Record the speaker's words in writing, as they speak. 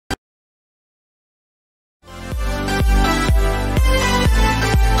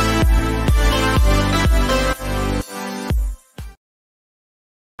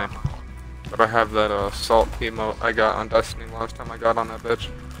But I have that salt emote I got on Destiny last time I got on that bitch.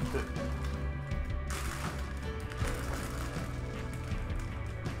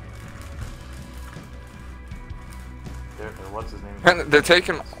 What's his name? And they're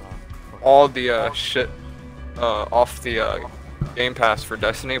taking all the shit off the Game Pass for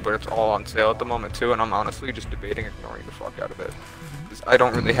Destiny, but it's all on sale at the moment too, and I'm honestly just debating ignoring the fuck out of it. Because I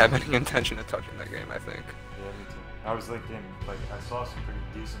don't really have any intention of touching that game, I think. Yeah, me too. I was thinking, like, I saw some pretty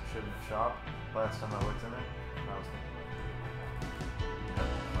decent shit in the shop last time I looked in it, and I was thinking,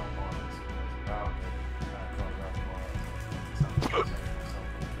 like,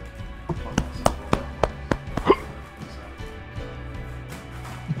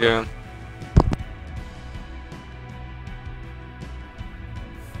 Yeah.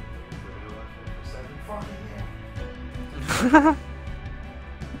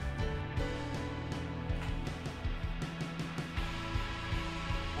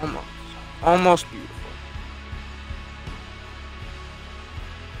 Almost beautiful.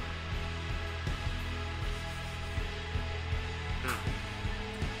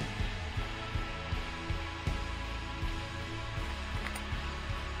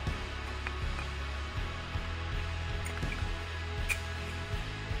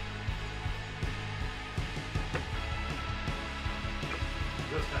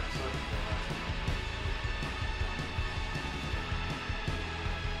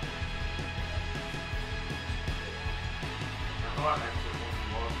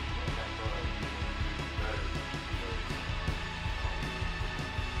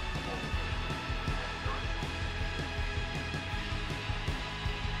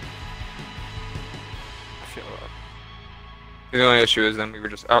 The only issue is then we were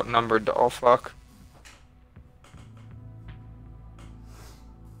just outnumbered to all fuck.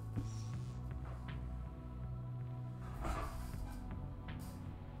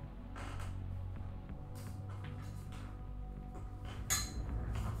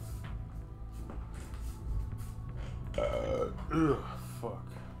 Ugh, fuck.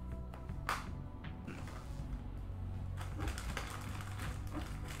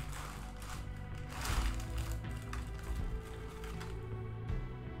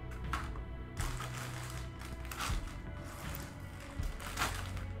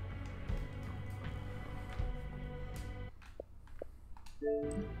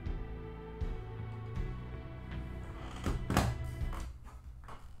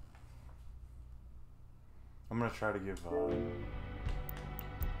 I'm gonna try to give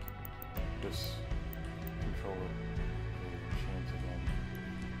this controller a chance again,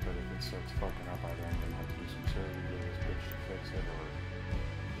 but if it starts fucking up, either I'm gonna have to do some surgery to this bitch to fix it, or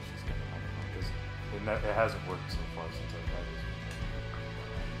it's just gonna, I don't know, because it hasn't worked so far since I've had this.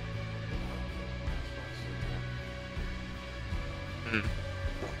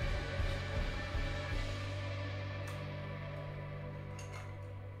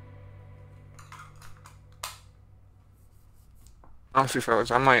 Honestly, fellas,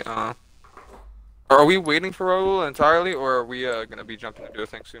 I might, are we waiting for Raul entirely, or are we, gonna be jumping to do a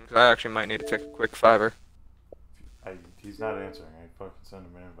thing soon? Because I actually might need to take a quick fiver. He's not answering. I fucking send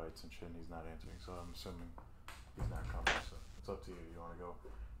him invites and shit, and he's not answering, so I'm assuming he's not coming, so it's up to you. You wanna go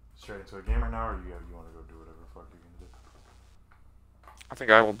straight into a game right now, or you wanna go do whatever the fuck you're gonna do? I think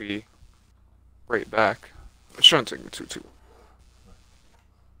I will be right back. It shouldn't take me too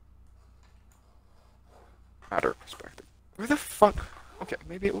matter of perspective. Where the fuck? Okay,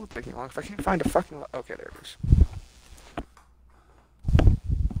 maybe it will take me long if I can't find a fucking. Okay, there it is.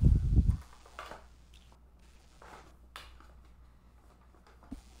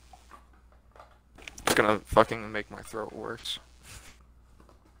 It's gonna fucking make my throat worse.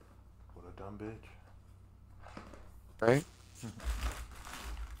 What a dumb bitch. Right?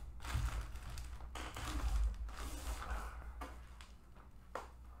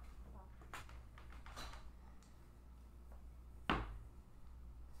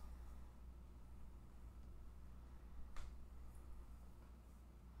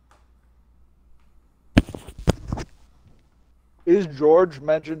 Is George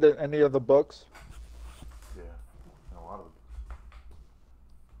mentioned in any of the books? Yeah, in a lot of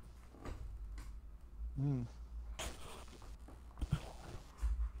them.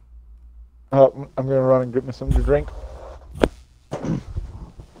 I'm gonna run and get me something to drink.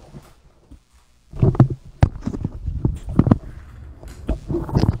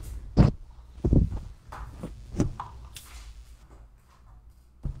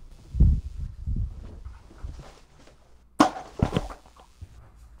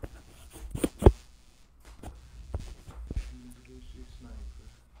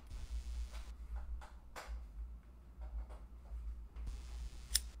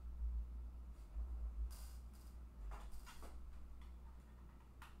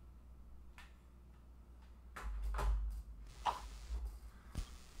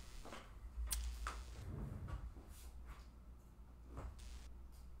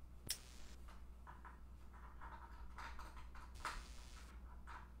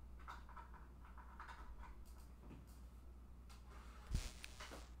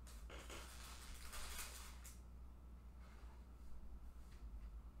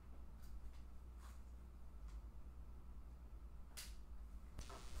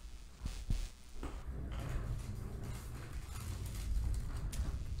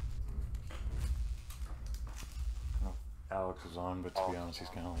 Alex was on, but to be honest, he's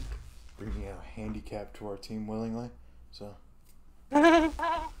kind of like bringing a handicap to our team willingly. So. That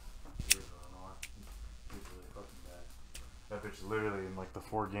bitch literally in like the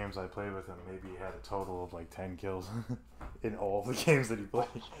 4 games I played with him, maybe he had a total of like 10 kills in all of the games that he played.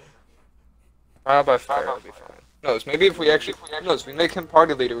 By fire, that'll be fine. No, maybe if we actually, no, if we make him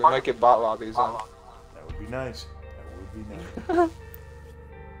party leader, we might get bot lobbies on. That would be nice. That would be nice.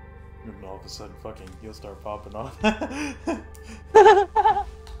 And all of a sudden, fucking, he'll start popping off. Like, oh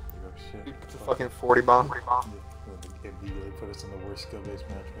shit. It's a fucking 40 bomb. Yeah, immediately put us in the worst skill-based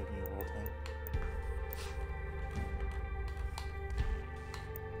matchmaking of all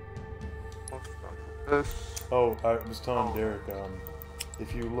time. Oh, I was telling Derek,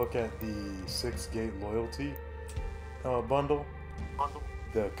 if you look at the 6-gate loyalty bundle,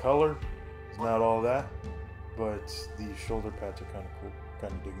 the color is not all that, but the shoulder pads are kind of cool.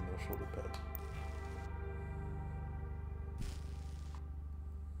 Kind of digging those shoulder pads.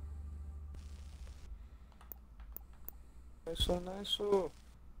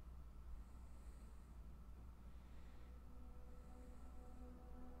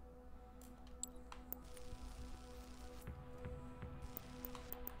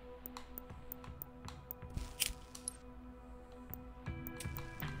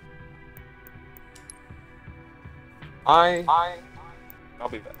 Nice. I'll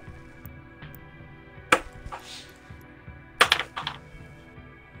be back.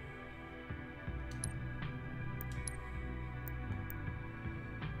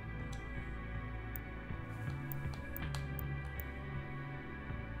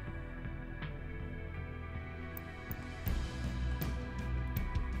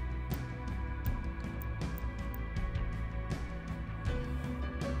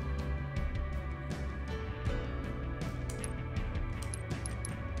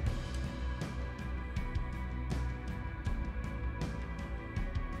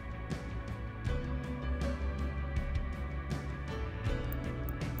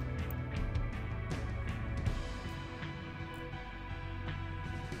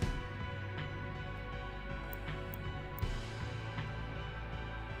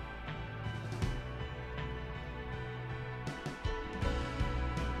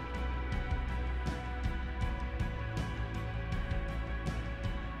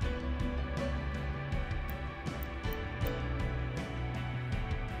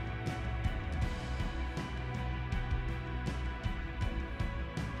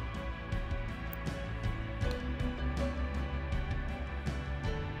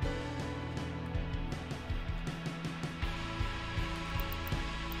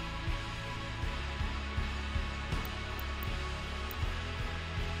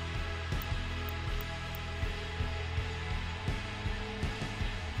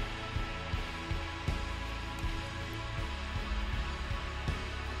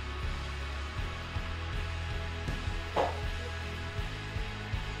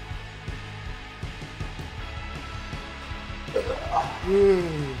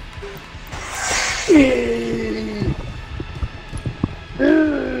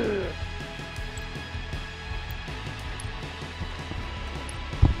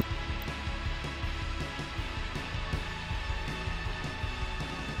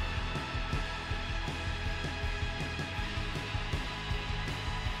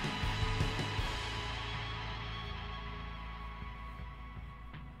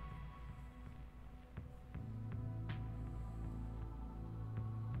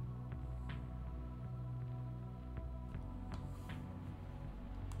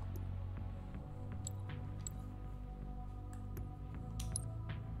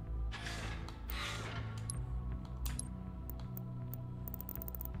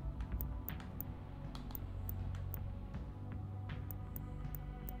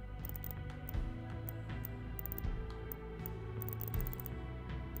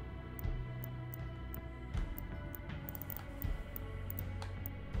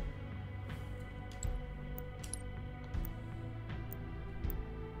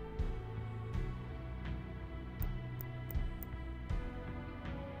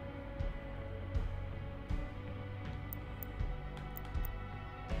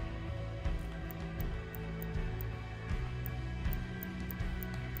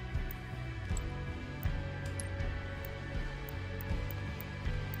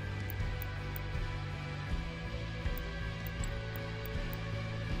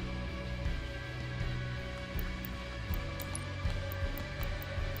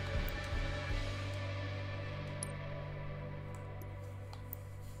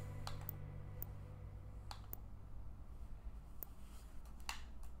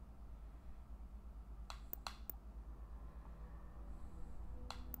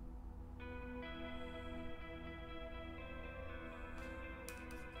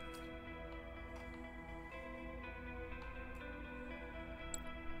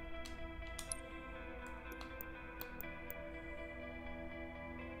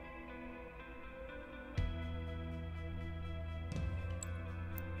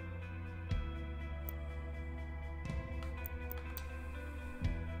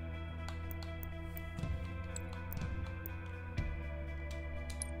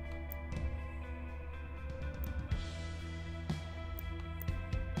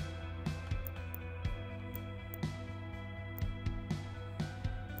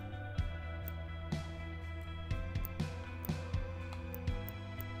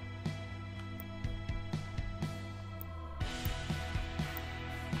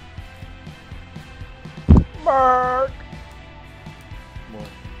 Fuck! What?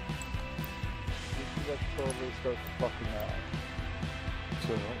 We should like totally start the fucking match.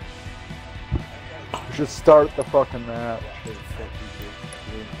 So what? We should start the fucking match. Hey, fuck you, bitch.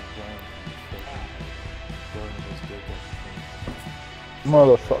 You're in compliance. You fucking going to this dick up.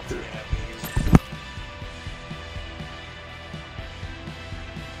 Motherfucker.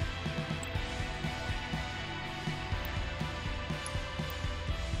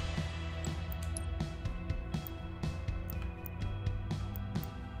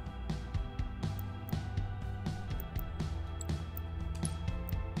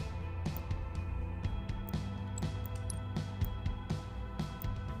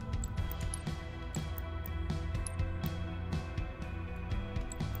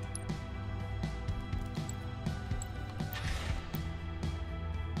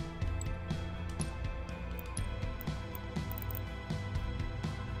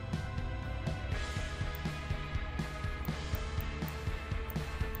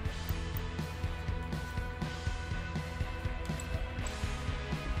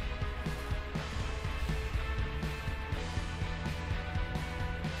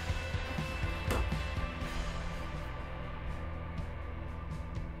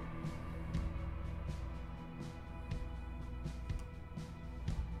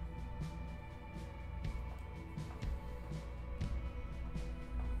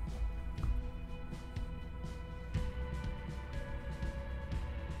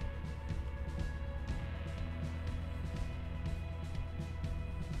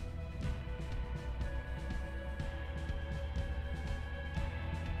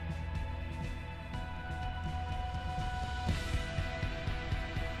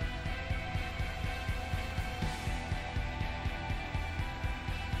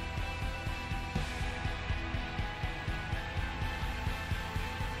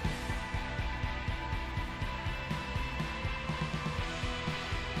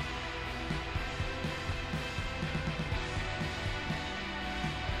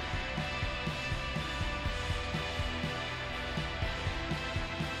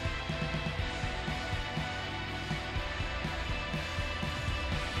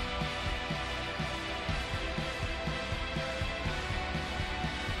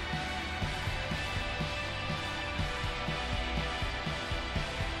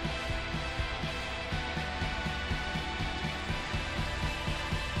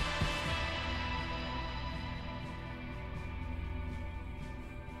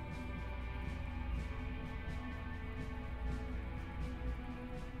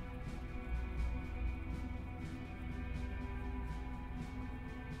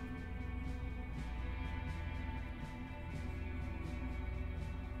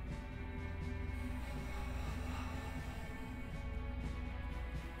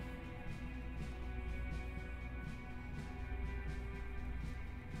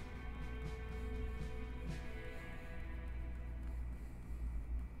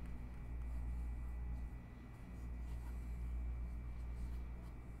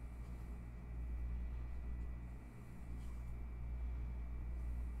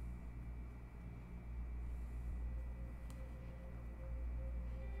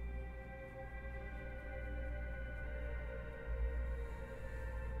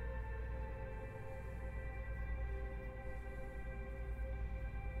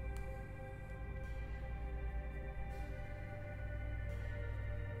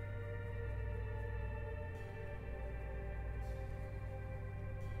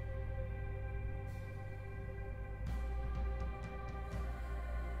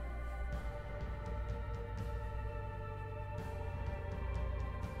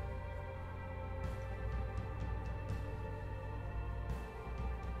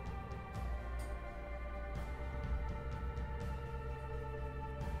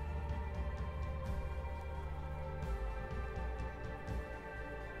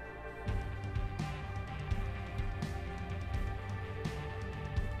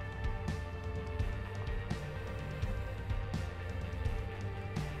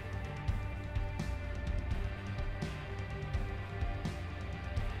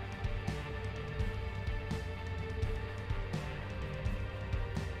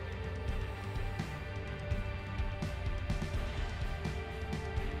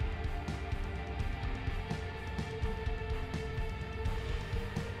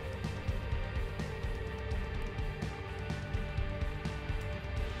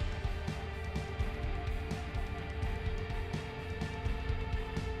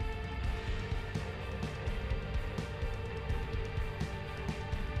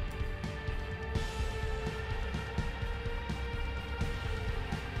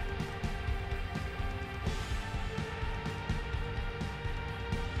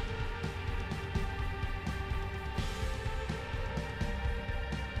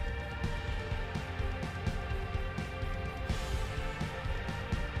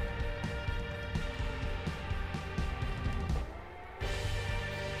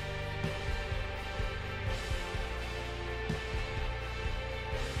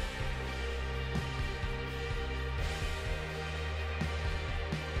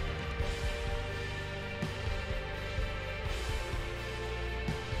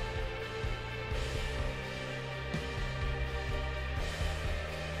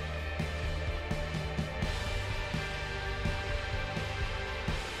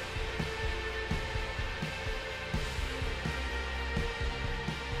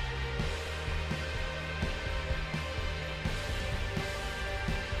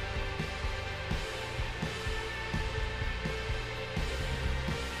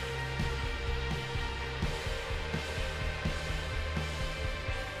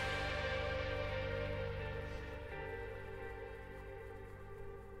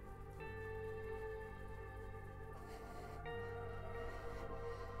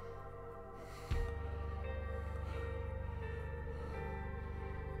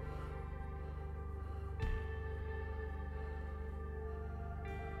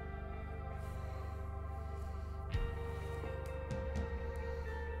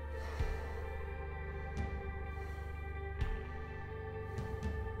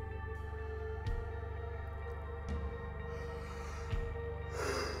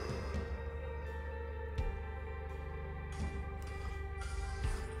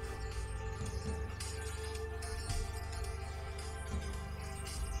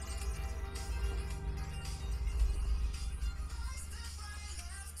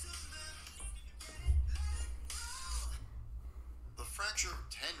 Fracture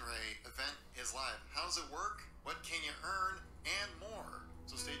Tenray event is live. How does it work? What can you earn? And more.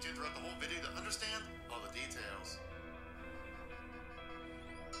 So stay tuned throughout the whole video to understand all the details.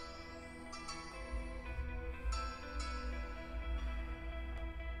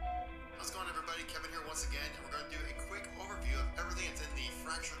 How's it going, everybody? Kevin here once again, and we're going to do a quick overview of everything that's in the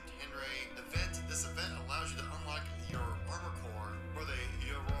Fracture Tenray event. This event allows you to unlock your armor core for the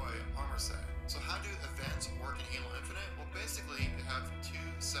Yoroi armor set. So how do events work in Halo Infinite? Well, basically, you have two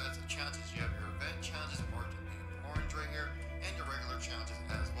sets of challenges. You have your event challenges marked in orange right here, and your regular challenges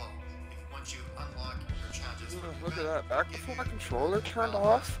as well. Once you unlock your challenges, Look at that. Back before my controller turned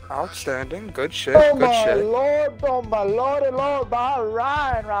off. Outstanding. Good shit. Oh Good my shit. lord, oh my lordy lord, my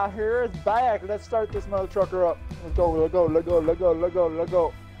Ryan right here is back. Let's start this mother trucker up. Let's go, let's go, let's go, let's go, let's go, let's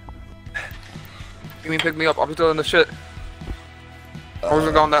go. You mean pick me up? I'll be doing the shit. I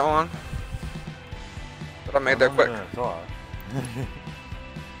wasn't going that long. But I made that quick.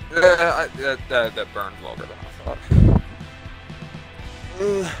 Yeah, that burned longer than I thought.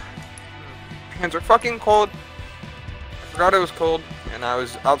 Hands are fucking cold. I forgot it was cold, and I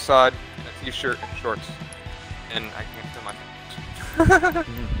was outside in a t-shirt and shorts, and I can't feel my hands.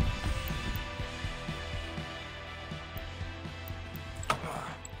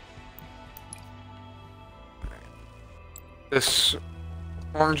 This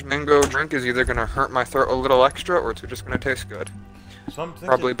orange mango drink is either gonna hurt my throat a little extra, or it's just gonna taste good.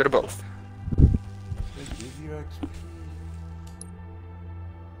 Probably a bit of both. They give you XP.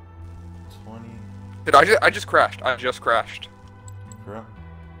 20. Did I just crashed. I just crashed. Bro?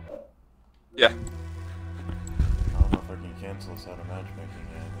 Yeah. I don't know if I can cancel this out of matchmaking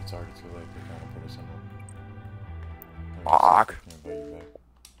yet. It's already too late. They're trying to put us in the... Fuck. I can't invite you back.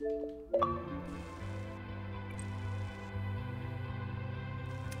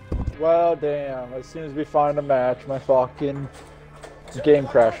 Well, damn, as soon as we find a match, my fucking game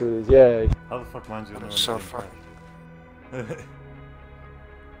crashes, yay. How the fuck mine's the only one So that fun. didn't crash?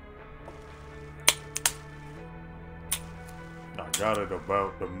 I got it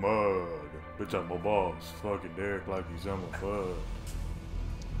about the mud. Bitch, I'm a boss. Fucking Derek like he's on my fuck.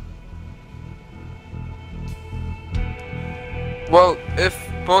 Well, if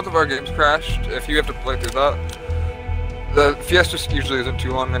both of our games crashed, if you have to play through that, the fiesta usually isn't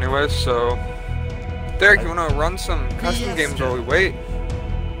too long anyways, so... Derek, you wanna run some custom games while we wait?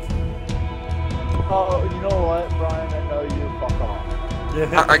 Oh, you know what, Brian, I know you, fuck off.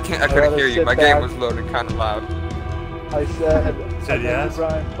 Yeah. I couldn't hear you, my game was loaded kinda loud. I said, Said yes?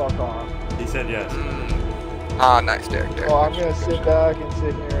 Brian, fuck off. He said yes. Ah, nice, Derek. Well, I'm gonna sit back and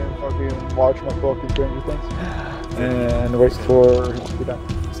sit here and fucking watch my fucking Stranger Things. And wait for him to be done.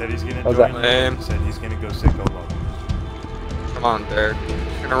 He said he's gonna How's join that? you. He said he's gonna go sicko mode. Come on, Derek.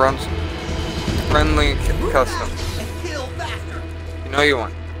 Just gonna run some friendly customs. You know you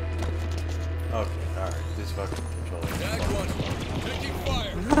want. Okay, alright. This fucking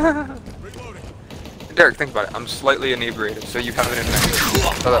controller. Derek, think about it. I'm slightly inebriated, so you have it in there.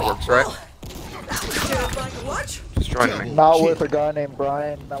 That's how that works, right? Just join me. Not with a guy named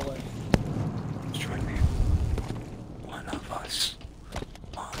Brian, not with... Just join me. One of us.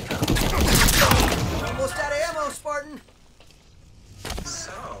 Almost out of ammo, Spartan.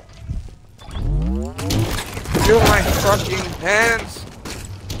 So. Feel my fucking hands!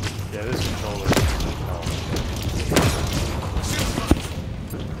 Yeah, this controller.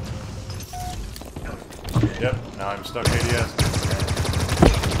 Yep, now I'm stuck ADS.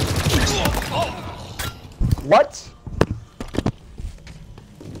 What?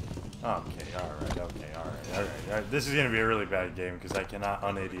 Okay, alright. This is gonna be a really bad game because I cannot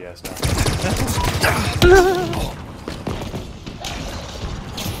un-ADS now.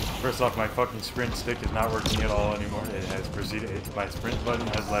 First off, my fucking sprint stick is not working at all anymore. It has proceeded, my sprint button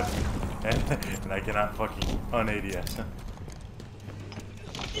has left me. And I cannot fucking un-ADS.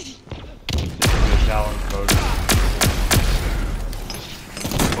 The challenge mode.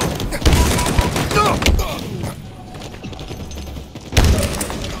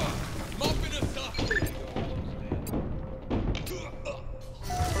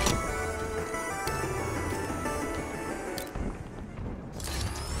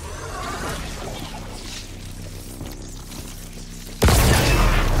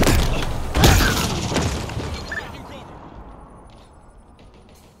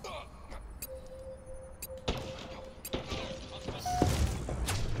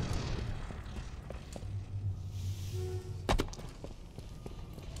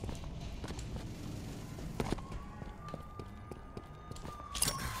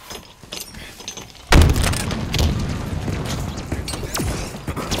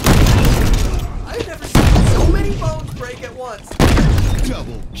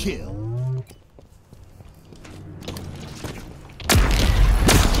 kill.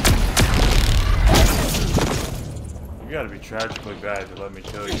 You gotta be tragically bad to let me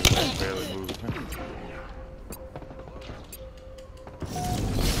kill you when I barely move.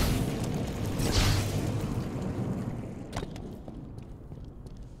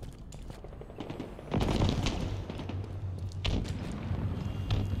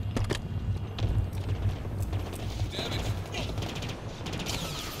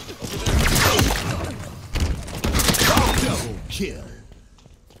 Double kill.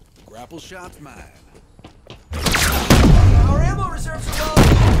 Grapple shot's mine. Our ammo reserves are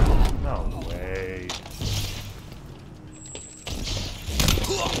low. No way.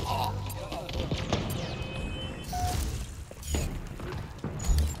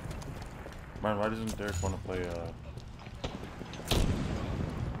 Man, why doesn't Derek want to play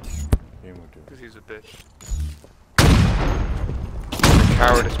game or two? Because he's a bitch.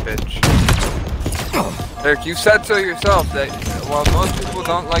 Cowardice bitch. Eric, you said so yourself that while most people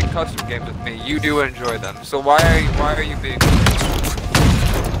don't like custom games with me, you do enjoy them. So why are you being?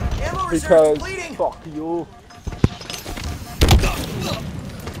 Ammo reserves Because depleting. fuck you.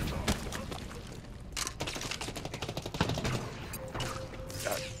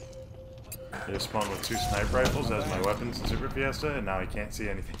 I just spawned with 2 sniper rifles as my weapons in Super Fiesta, and now I can't see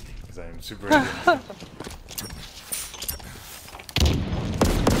anything because I am super Indian.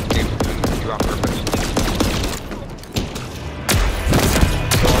 You on purpose.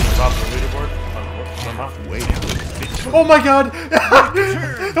 So on the top of the leaderboard, somehow. Wait a minute. Oh my god!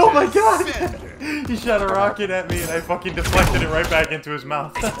 Oh my god! He shot a rocket at me and I fucking deflected it right back into his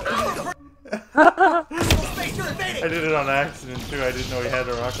mouth. Space, you're invading. I did it on accident too, I didn't know he had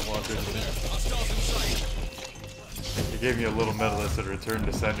a rocket launcher. He gave me a little medal that said return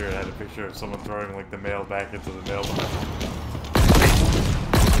to sender and had a picture of someone throwing like the mail back into the mailbox.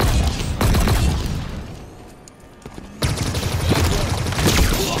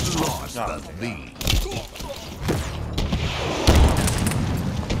 Lost No. the lead.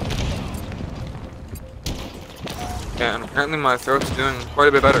 Yeah, and apparently my throat's doing quite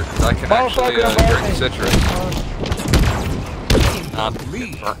a bit better because I can actually drink citrus. Not get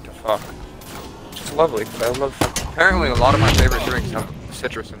burnt to fuck. Which is lovely. I love. Apparently, a lot of my favorite drinks have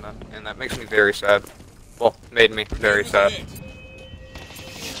citrus in them, and that makes me very sad. Well, made me very sad.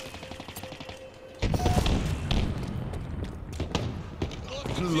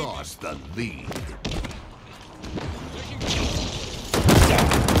 Lost the lead.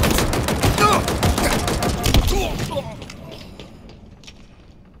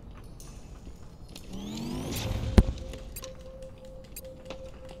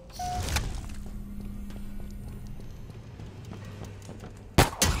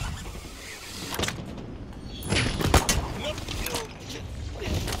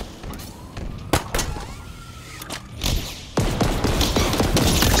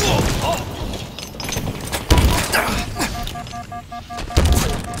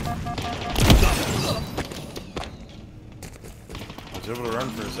 I was able to run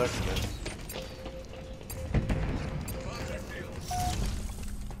for a second there.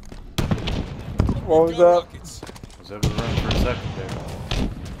 What was that? I was able to run for a second there.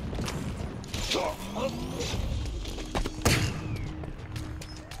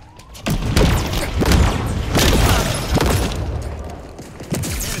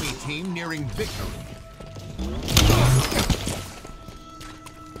 Enemy team nearing victory.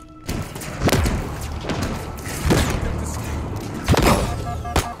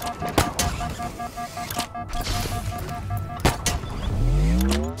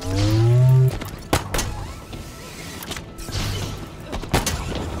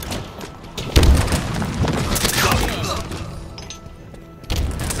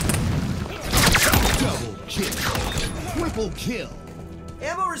 Double kill. Triple kill.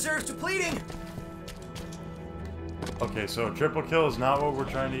 Ammo reserves depleting. Okay, so triple kill is not what we're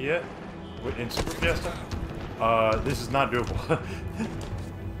trying to get in Super Fiesta. This is not doable.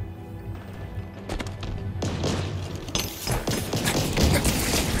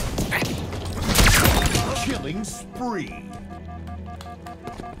 Killing spree.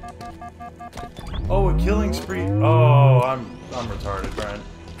 Oh, a killing spree. Oh, I'm retarded, Brian.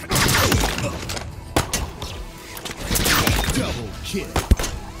 Double kill.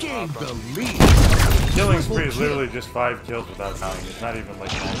 Gain the lead. Killing spree is literally just 5 kills without counting. It's not even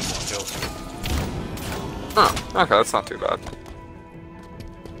like 9 kills. Oh, okay, that's not too bad.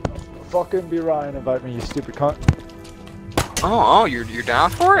 Fucking be Ryan, invite me, you stupid cunt. Oh, you're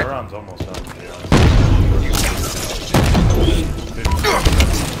down for My it? round's almost done, to be honest.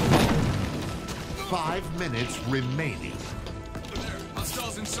 5 minutes remaining.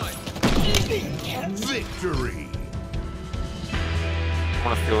 in sight. Victory. I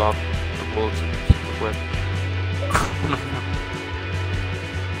want to feel out the bullets super quick.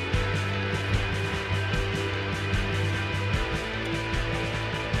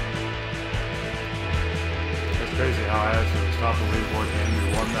 It's crazy how I actually stopped the leaderboard and we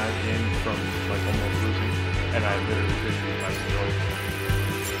won that game from like almost losing, and I literally couldn't use my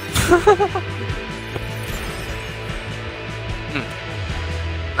controller.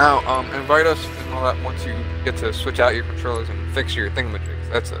 Now, invite us and all that once you get to switch out your controllers and fix your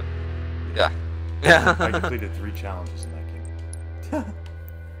thingamajigs. That's it. Yeah. I Yeah. completed 3 challenges in that game.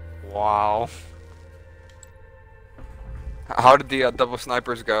 Wow. How did the double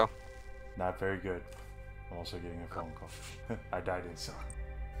snipers go? Not very good. I'm also getting a phone call. I died instantly.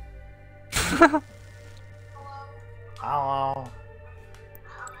 Hello.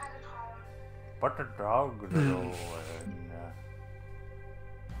 What the dog doing?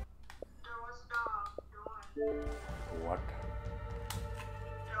 What?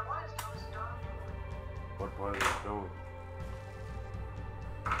 What was it doing?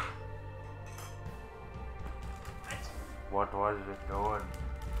 What was it doing?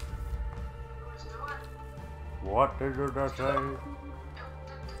 What did you just say?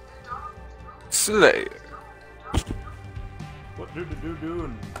 Slay. What did you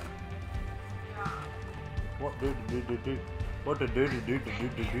doing? What did you do? What did you do?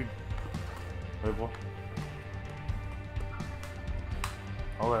 Wait, what?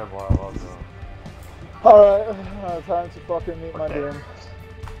 Okay, well, Alright, time to fucking meet my doom.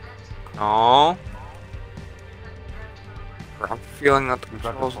 No. I'm feeling that the you got the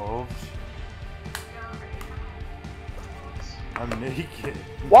controls. clothes? I'm naked.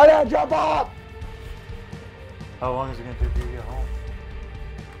 Why did I jump off? How long is it gonna take you to get home?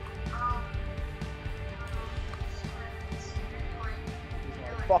 I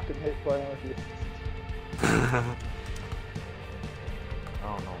fucking hate playing with you. I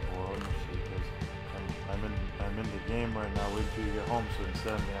don't know, boy. Let me see, because I'm in the game right now. Wait till you get home, so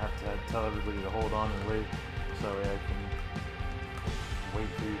instead I'm gonna have to tell everybody to hold on and wait, so I can wait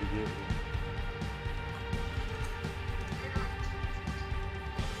for you to get here.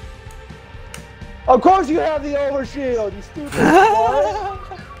 Of course you have the overshield, you stupid boy.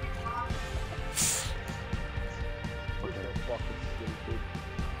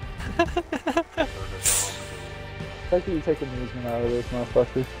 Thank you, you take amusement out of this,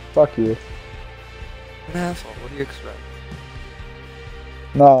 motherfucker. Fuck you. An asshole. What do you expect?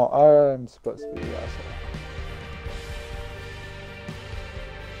 No, I'm supposed to be the asshole.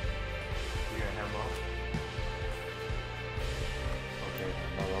 You gonna hammer off? Okay,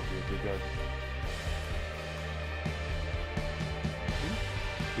 I'll be a good guy.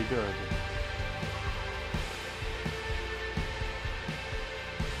 Be good.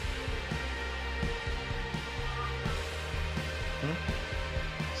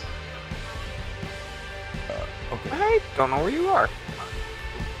 Okay. I don't know where you are.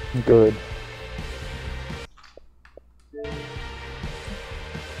 Good.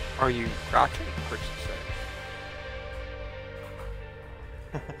 Are you crouching? Person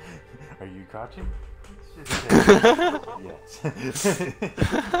said. Are you crouching? Yes.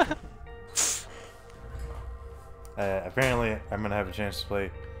 Apparently, I'm gonna have a chance to play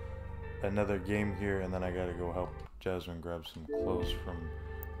another game here, and then I gotta go help Jasmine grab some clothes from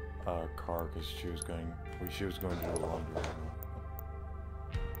our car because she was going to the laundry right now.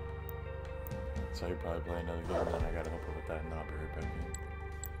 So you probably play another game, and then I gotta help her with that, and then I'll be right back in.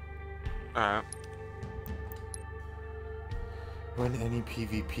 Alright. Win any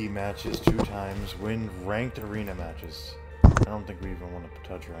PvP matches 2 times. Win ranked arena matches. I don't think we even want to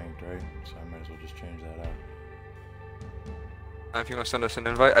touch ranked, right? So I might as well just change that out. If you want to send us an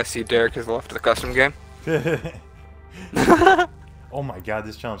invite, I see Derek has left the custom game. Oh my god,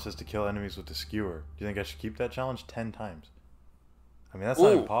 this challenge says to kill enemies with the skewer. Do you think I should keep that challenge 10 times? I mean, that's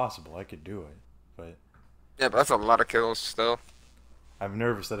not Ooh. impossible. I could do it. But Yeah, but that's a lot of kills still. I'm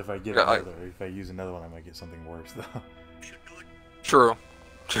nervous that if I get Yeah, another, if I use another one, I might get something worse, though. True.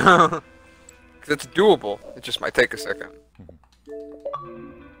 Because it's doable. It just might take a second.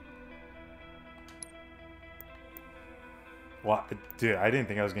 Well, dude, I didn't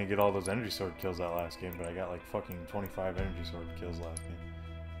think I was gonna get all those energy sword kills that last game, but I got like fucking 25 energy sword kills last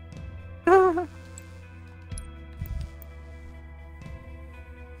game.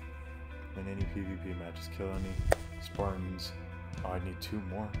 In any PvP matches, kill any Spartans. Oh, I need 2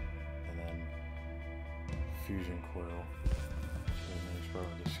 more, and then fusion coil. So then start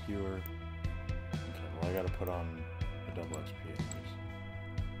with the skewer. Okay, well I gotta put on a double XP anyways.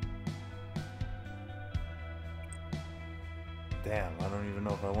 Damn, I don't even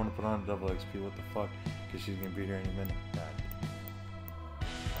know if I want to put on a double XP. What the fuck? Because she's gonna be here any minute. God.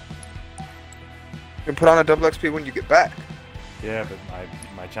 You can put on a double XP when you get back. Yeah, but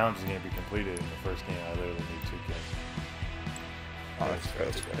my challenge is gonna be completed in the first game. I literally need 2 kills. Oh, that's fair.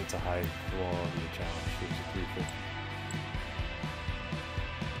 That's fair. It's a high quality challenge. It was a 350.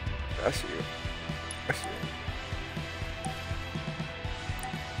 I see you. I see you.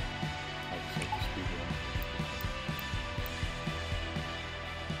 I just like the speed run.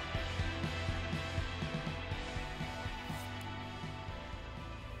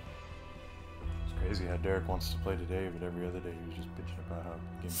 It's crazy how Derek wants to play today, but every other day he was just bitching about how the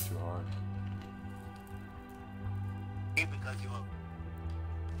game's too hard. Because you are.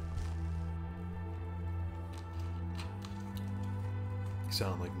 You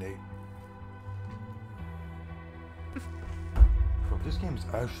sound like Nate. Bro, this game's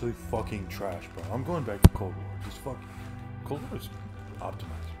actually fucking trash, bro. I'm going back to Cold War. Just fucking Cold War is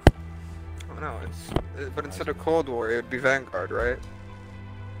optimized. Oh no, but instead of Cold War, it would be Vanguard, right?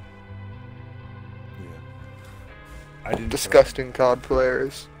 Yeah. I didn't. Disgusting COD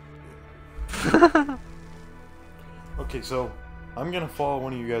players. Okay, so I'm gonna follow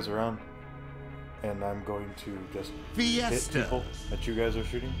one of you guys around, and I'm going to just hit Fiesta. people that you guys are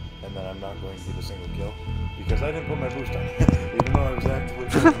shooting, and then I'm not going to get a single kill because I didn't put my boost on, even though I was actively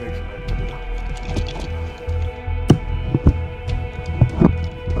trying to make sure I put it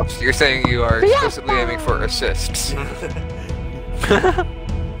on. So you're saying you are exclusively aiming for assists.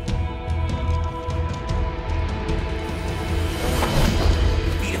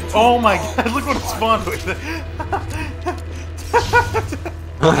 Oh my god, look what it spawned with!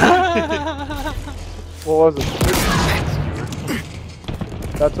 What was it?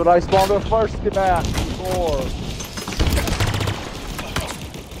 That's what I spawned with first, Skinat. 4.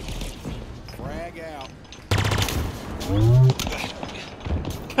 Frag out.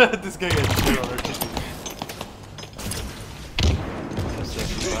 This guy got shit on our kitchen.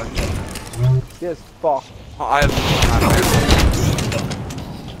 Yes, fuck. Oh,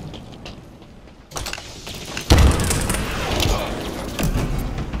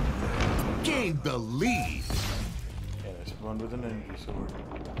 Gain the lead. Yeah, I spawned with an energy sword.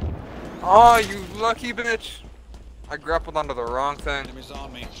 oh, you lucky bitch! I grappled onto the wrong thing. Enemies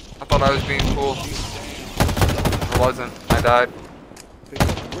on me. I thought I was being cool. I wasn't. I died.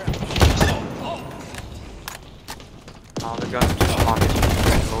 Oh, the guns just on me.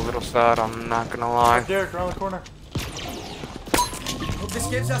 A little sad, I'm not gonna lie. Derek, around the corner. Hope this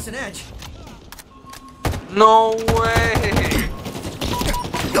gives us an edge. No way!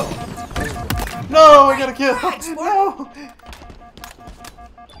 No, I got a kill! No!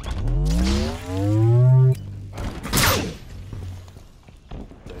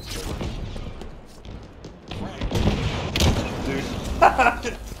 Dude.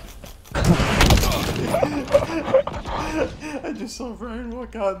 I just saw Brian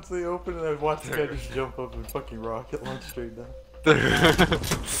walk out into the open and I watched the guy just jump up and fucking rocket launch straight down.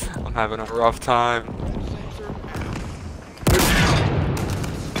 I'm having a rough time.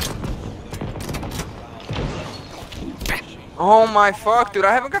 Oh my fuck, dude,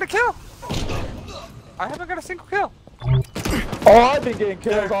 I haven't got a kill! I haven't got a single kill! Oh, I've been getting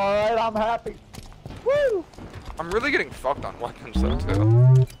kills, alright, I'm happy. Woo! I'm really getting fucked on weapons though,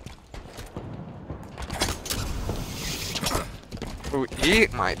 too. Ooh,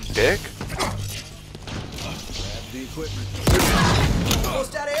 eat my dick. Grab the equipment.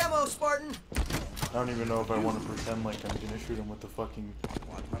 Almost out of ammo, Spartan. I don't even know if I want to pretend like I'm gonna shoot him with the fucking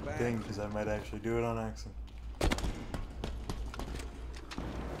Watch my back. thing because I might actually do it on accident.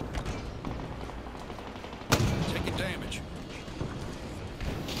 Taking damage.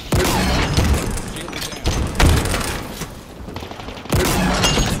 Shield me down.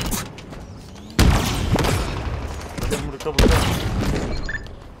 Hit him with a couple of times.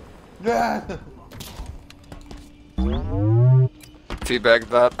 Yeah! Teabag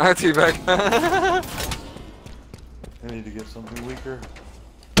that. I teabag that. I need to get something weaker.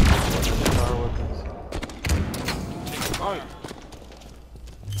 Power weapons.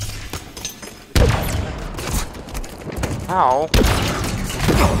 Ow.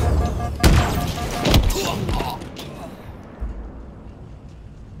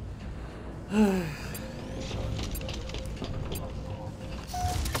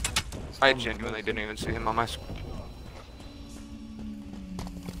 I genuinely didn't even see him on my screen.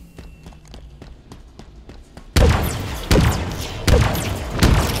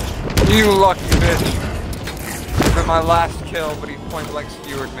 You lucky bitch! It's been my last kill, but he point blank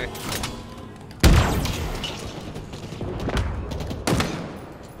skewered me.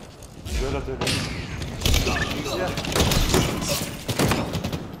 Good up there, baby. Yeah.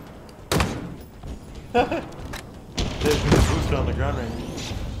 There's been a booster on the ground right here.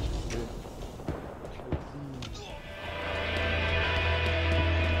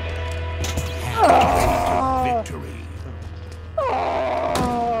 Victory.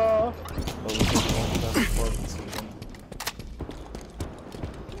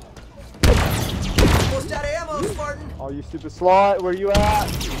 Almost out of ammo, Spartan. Oh, you stupid slut, where you at?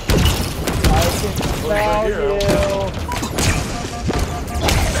 I can smell you.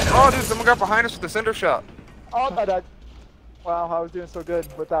 Oh, dude, someone got behind us with the cinder shot. Oh, I died. Wow, I was doing so good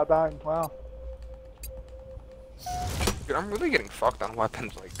without dying. Wow. Dude, I'm really getting fucked on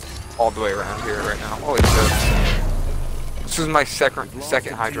weapons, like, all the way around here right now. Holy shit. This is my second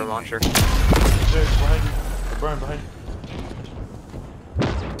hydro launcher. There's behind you. Brian, behind you.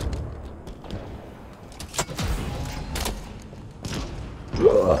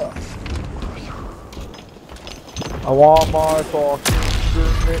 I want my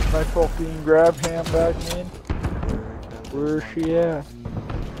fucking grab hand back, man. Where's she at?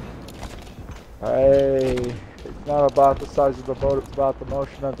 Hey, it's not about the size of the boat, it's about the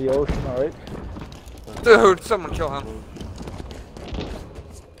motion of the ocean, alright? Dude, someone kill him.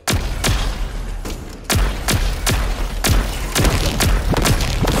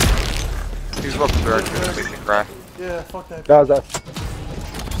 He's welcome to our team to make me cry. Yeah, fuck that. That was that.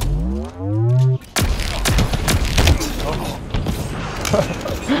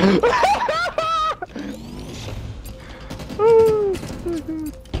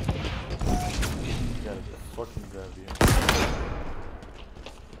 Fucking gravity.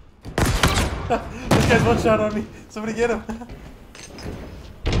 This guy's one shot on me. Somebody get him.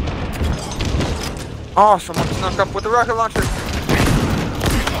 Oh, someone snuck up with the rocket launcher.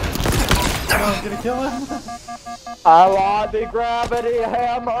 Oh, I'm gonna kill him. I want the gravity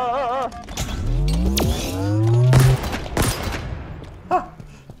hammer.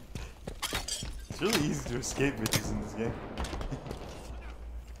 It's really easy to escape bitches in this game.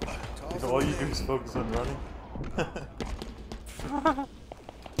 If all you do is focus on running.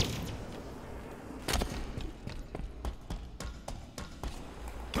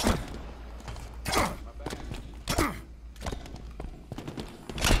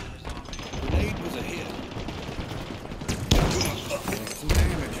 Grenade was a hit. Some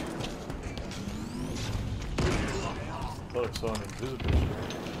damage. Oh, it's on invisible shit.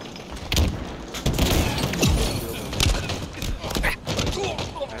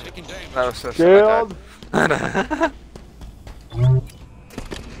 Taking damage. That was so Shield. sad.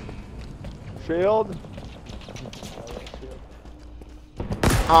 Shield.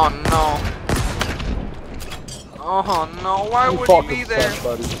 Oh no. Oh no, why You would he be fucking there? suck,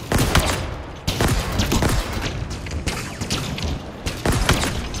 buddy.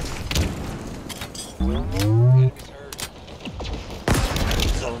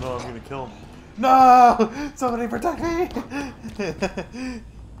 Oh no, I'm gonna kill him. No! Somebody protect me!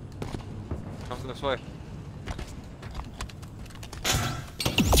 Comes this way.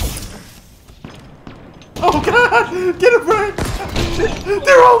 Oh god! Get him, Brian!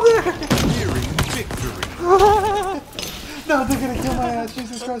 They're all there! Nearing victory. No, they're gonna kill my ass.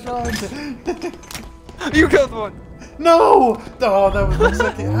 Jesus Christ, run! You killed one! No! Oh, that was my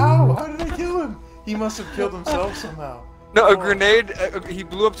second. How? How did I kill him? He must have killed himself somehow. No, a Oh. grenade, he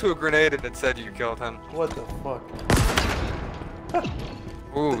blew up to a grenade and it said you killed him. What the fuck?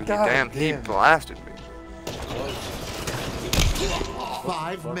 Ooh, God damn, he damn. blasted me.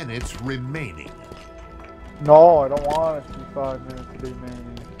 5 minutes remaining. No, I don't want it to be 5 minutes to be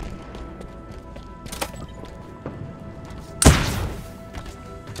remaining.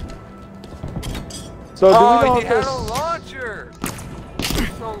 So do we know Oh, he if had this... a launcher!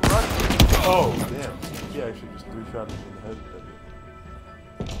 So lucky. Oh, damn. He actually just 3-shot him in the head.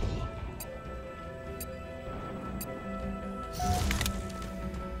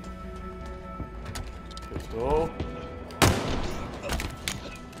 Pistol.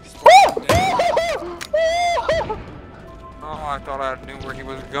 Oh, I thought I knew where he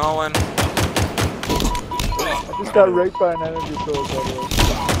was going. I just got raped by an energy source, by the way.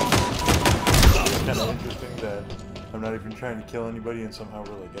 It's kind of interesting that I'm not even trying to kill anybody and somehow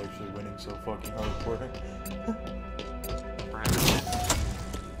we're like actually winning so fucking hardcore.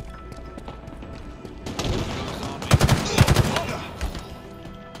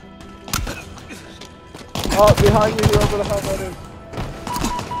 Oh, behind you, whoever the hell that is.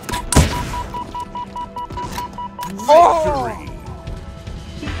 Oh!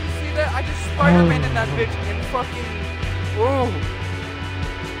 Did you see that? I just Spider-Man in that bitch and fucking... Ooh.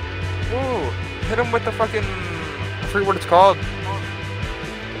 Ooh. Hit him with the fucking... I forget what it's called.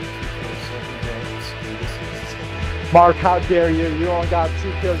 Mark, how dare you? You only got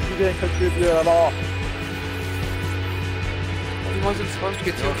 2 kills. You didn't contribute at all. Jasmine wasn't supposed to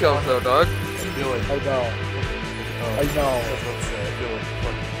get 2 kills though, dog. I feel like... I know. Oh, I know. that's what I'm saying. I feel like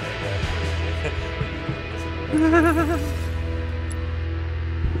fucking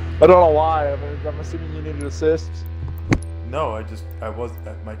I don't know why. I mean, I'm assuming you needed assists. No, I was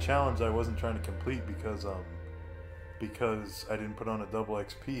at my challenge. I wasn't trying to complete because I didn't put on a double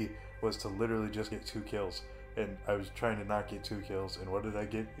XP. Was to literally just get 2 kills, and I was trying to not get 2 kills. And what did I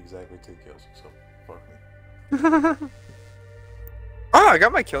get? Exactly 2 kills. So fuck me. Oh, I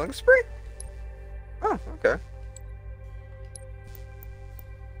got my killing spree. Oh, okay.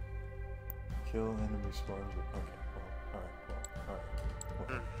 Kill enemy spawns. Okay. Well,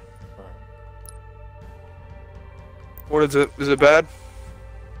 alright. Alright. What is it? Is it bad?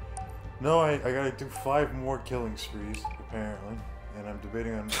 No, I gotta do 5 more killing sprees apparently, and I'm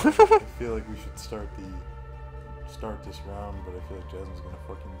debating on. I feel like we should start this round, but I feel like Jasmine's gonna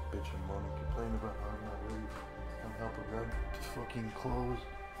fucking bitch and moan and complain about how I'm not ready to come help her grab to fucking close.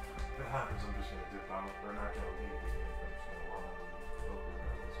 If it happens, I'm just gonna dip out. We're not gonna leave.